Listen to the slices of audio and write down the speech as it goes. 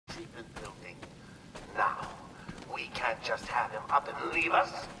can't just have him up and leave us,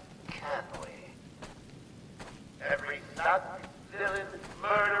 can we? Every thug, villain,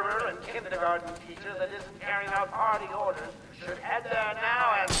 murderer, and kindergarten teacher that isn't carrying out party orders should head there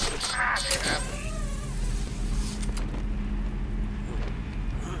now and smash it.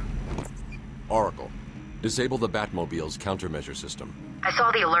 Oracle, disable the Batmobile's countermeasure system. I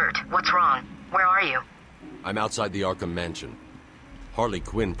saw the alert. What's wrong? Where are you? I'm outside the Arkham mansion. Harley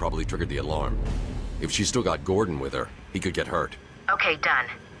Quinn probably triggered the alarm. If she's still got Gordon with her, he could get hurt. Okay, done.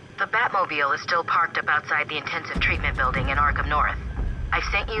 The Batmobile is still parked up outside the intensive treatment building in Arkham North. I've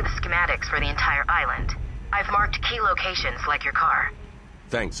sent you the schematics for the entire island. I've marked key locations like your car.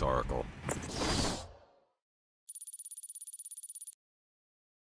 Thanks, Oracle.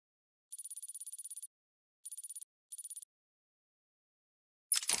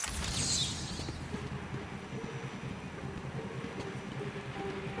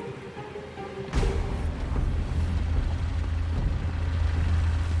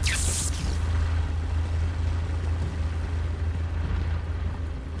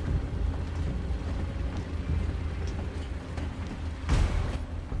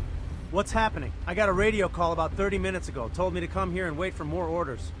 What's happening? I got a radio call about 30 minutes ago. Told me to come here and wait for more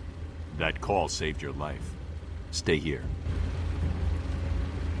orders. That call saved your life. Stay here.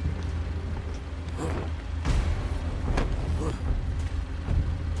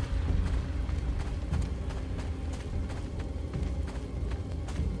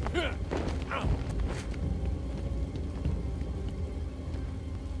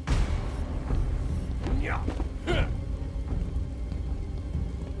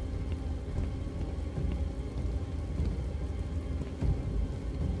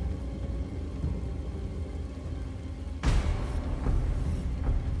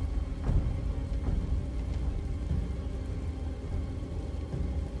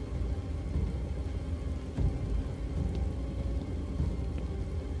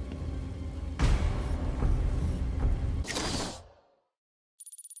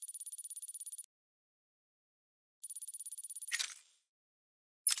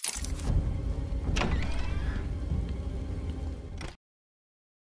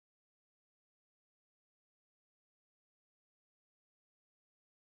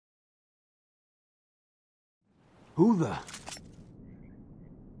 Who the...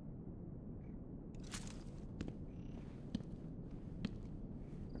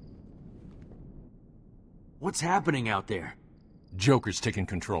 What's happening out there? Joker's taking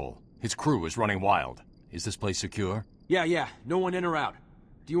control. His crew is running wild. Is this place secure? Yeah. No one in or out.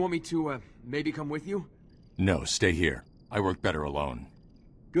 Do you want me to, maybe come with you? No, stay here. I work better alone.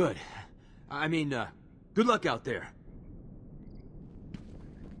 Good. I mean, good luck out there.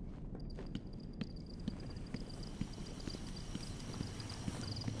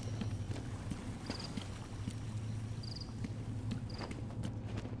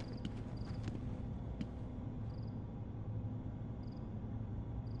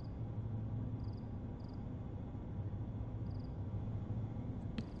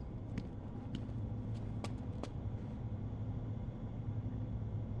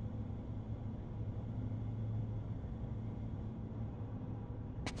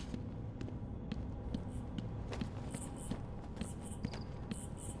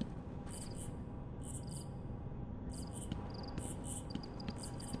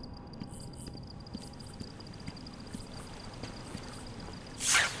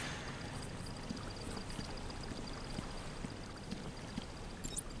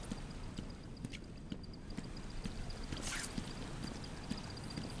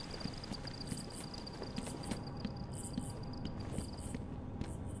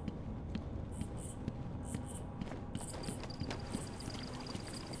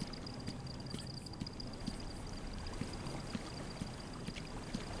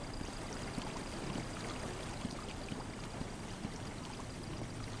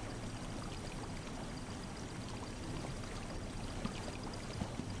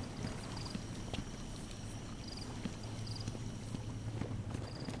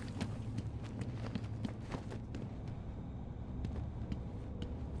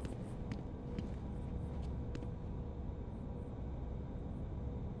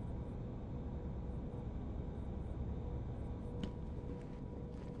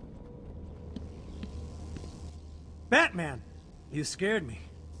 Batman! You scared me.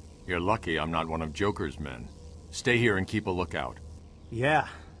 You're lucky I'm not one of Joker's men. Stay here and keep a lookout. Yeah,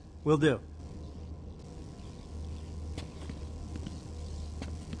 will do.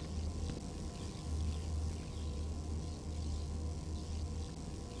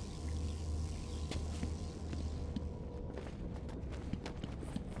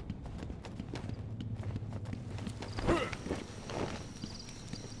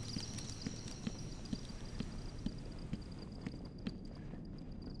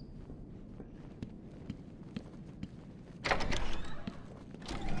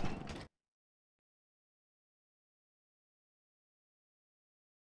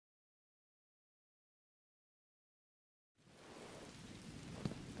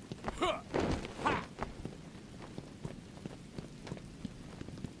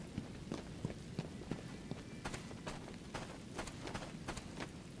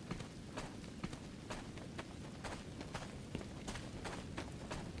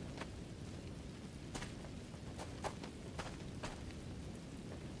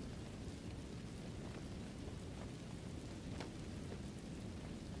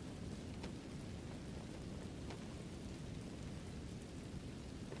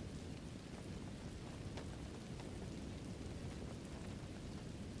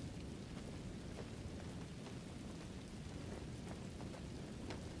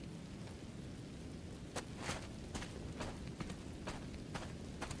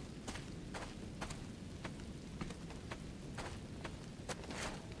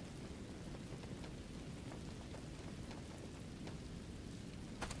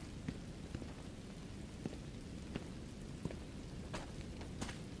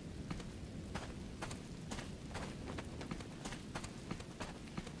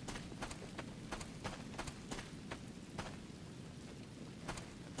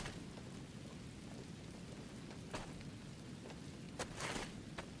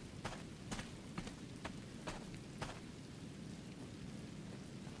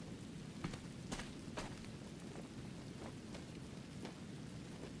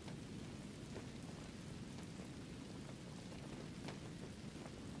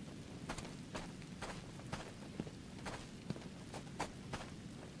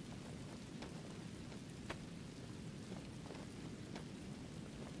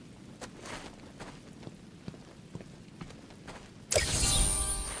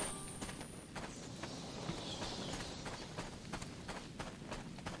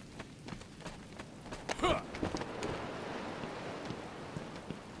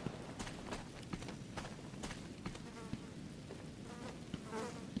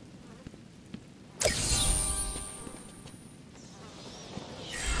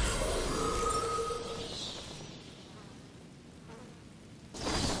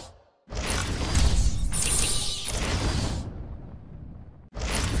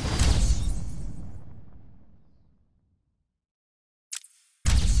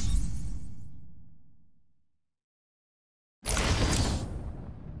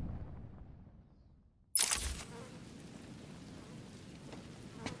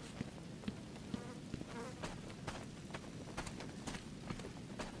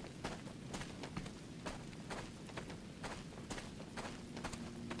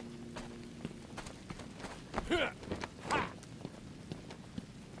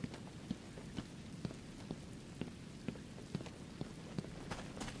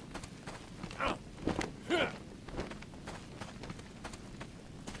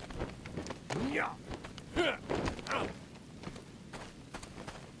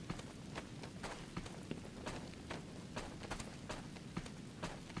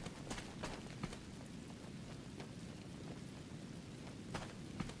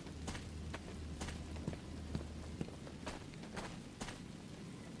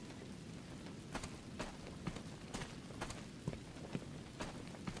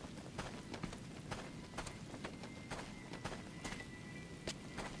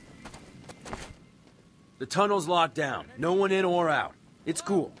 The tunnel's locked down. No one in or out. It's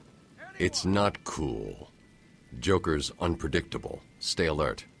cool. It's not cool. Joker's unpredictable. Stay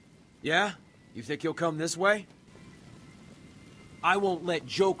alert. Yeah? You think he'll come this way? I won't let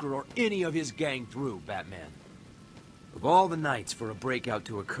Joker or any of his gang through, Batman. Of all the nights for a breakout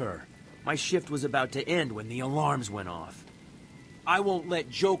to occur, my shift was about to end when the alarms went off. I won't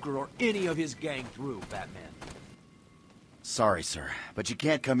let Joker or any of his gang through, Batman. Sorry, sir, but you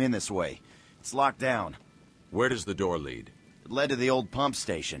can't come in this way. It's locked down. Where does the door lead? It led to the old pump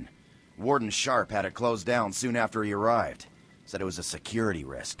station. Warden Sharp had it closed down soon after he arrived. Said it was a security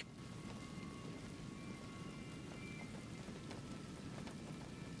risk.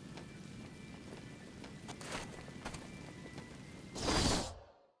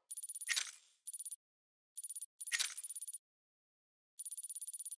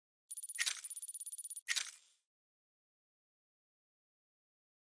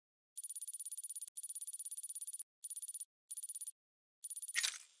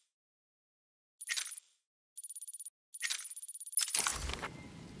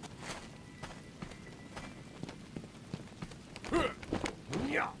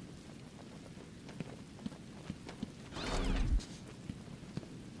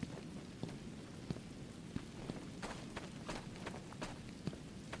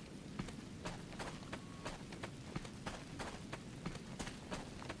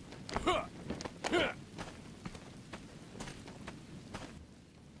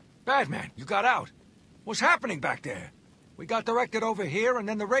 Batman, you got out. What's happening back there? We got directed over here and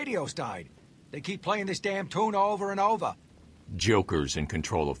then the radios died. They keep playing this damn tune over and over. Joker's in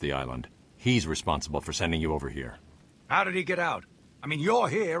control of the island. He's responsible for sending you over here. How did he get out? I mean, you're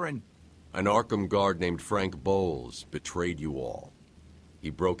here and... An Arkham guard named Frank Bowles betrayed you all. He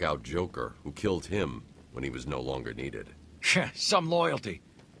broke out Joker, who killed him when he was no longer needed. Some loyalty.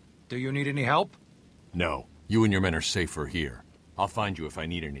 Do you need any help? No. You and your men are safer here. I'll find you if I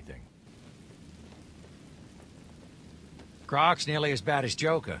need anything. Croc's nearly as bad as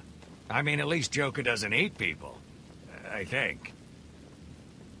Joker. I mean, at least Joker doesn't eat people. I think.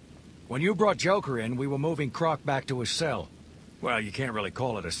 When you brought Joker in, we were moving Croc back to his cell. Well, you can't really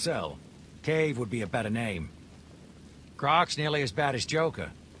call it a cell. Cave would be a better name. Croc's nearly as bad as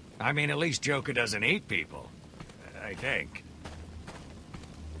Joker. I mean, at least Joker doesn't eat people. I think.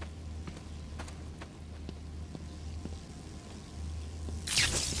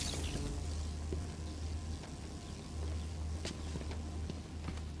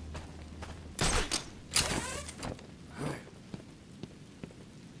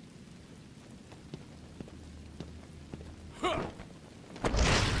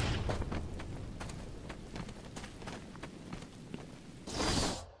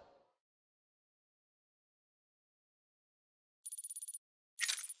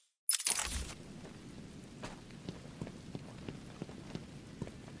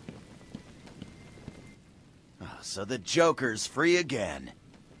 So the Joker's free again.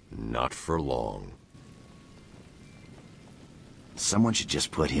 Not for long. Someone should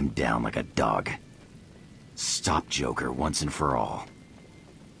just put him down like a dog. Stop Joker once and for all.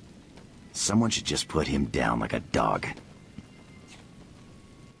 Someone should just put him down like a dog.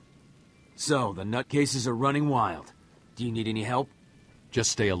 So, the nutcases are running wild. Do you need any help?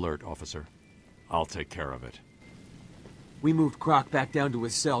 Just stay alert, officer. I'll take care of it. We moved Croc back down to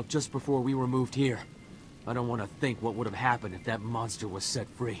his cell just before we were moved here. I don't want to think what would have happened if that monster was set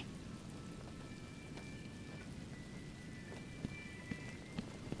free.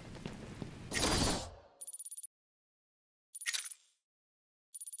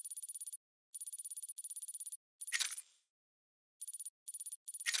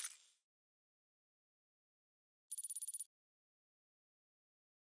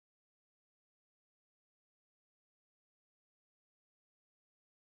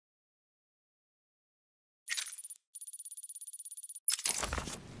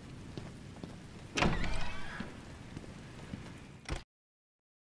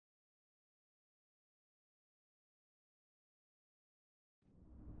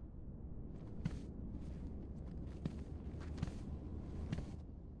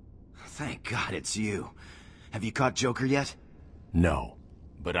 Thank God it's you. Have you caught Joker yet? No,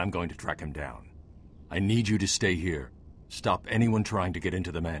 but I'm going to track him down. I need you to stay here. Stop anyone trying to get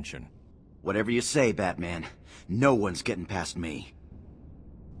into the mansion. Whatever you say, Batman. No one's getting past me.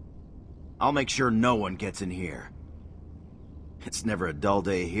 I'll make sure no one gets in here. It's never a dull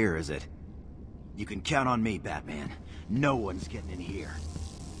day here, is it? You can count on me, Batman. No one's getting in here.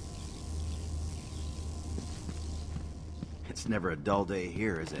 It's never a dull day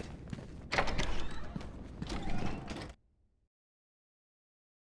here, is it?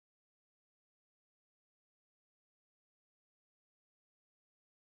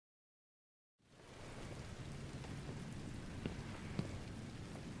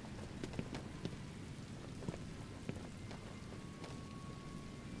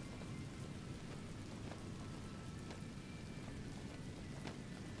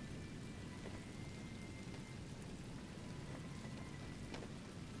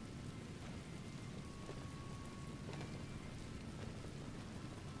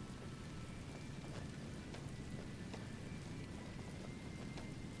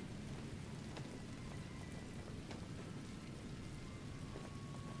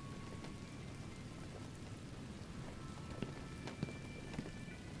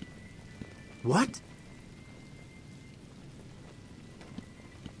 What?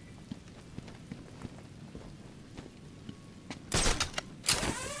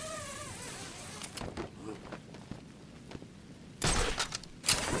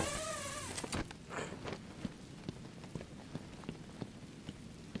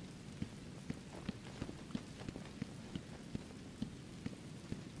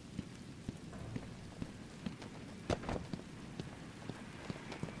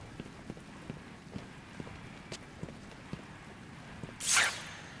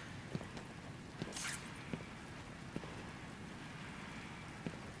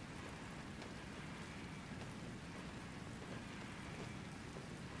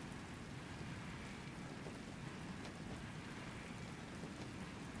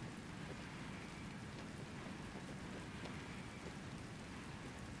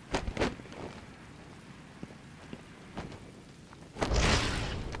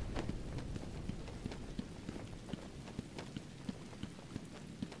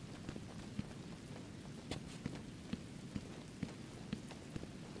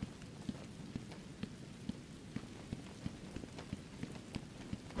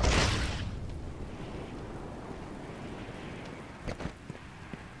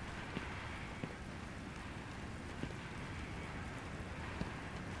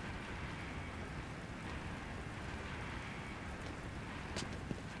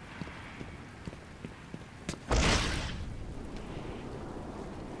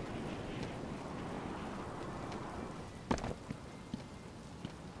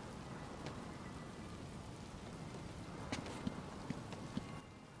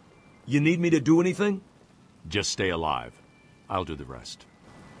 You need me to do anything? Just stay alive. I'll do the rest.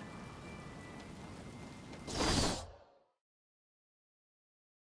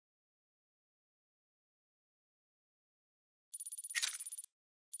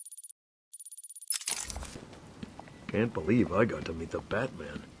 Can't believe I got to meet the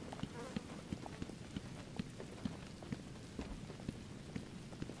Batman.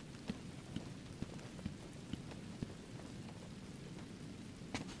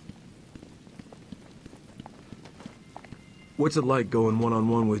 What's it like going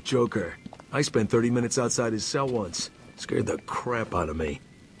one-on-one with Joker? I spent 30 minutes outside his cell once. Scared the crap out of me.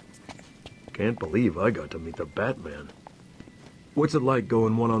 Can't believe I got to meet the Batman. What's it like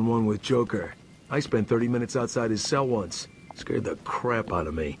going one-on-one with Joker? I spent 30 minutes outside his cell once. Scared the crap out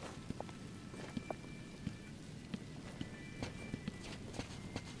of me.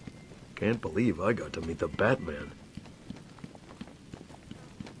 Can't believe I got to meet the Batman.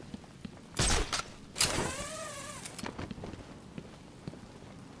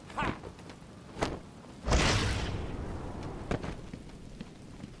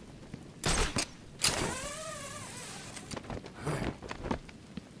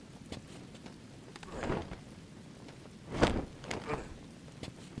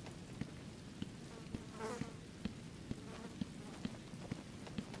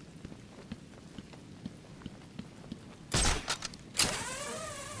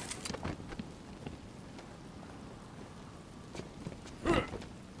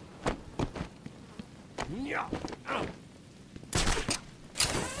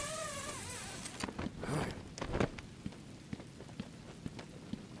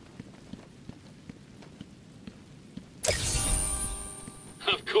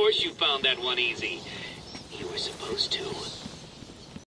 Of course you found that one easy. You were supposed to.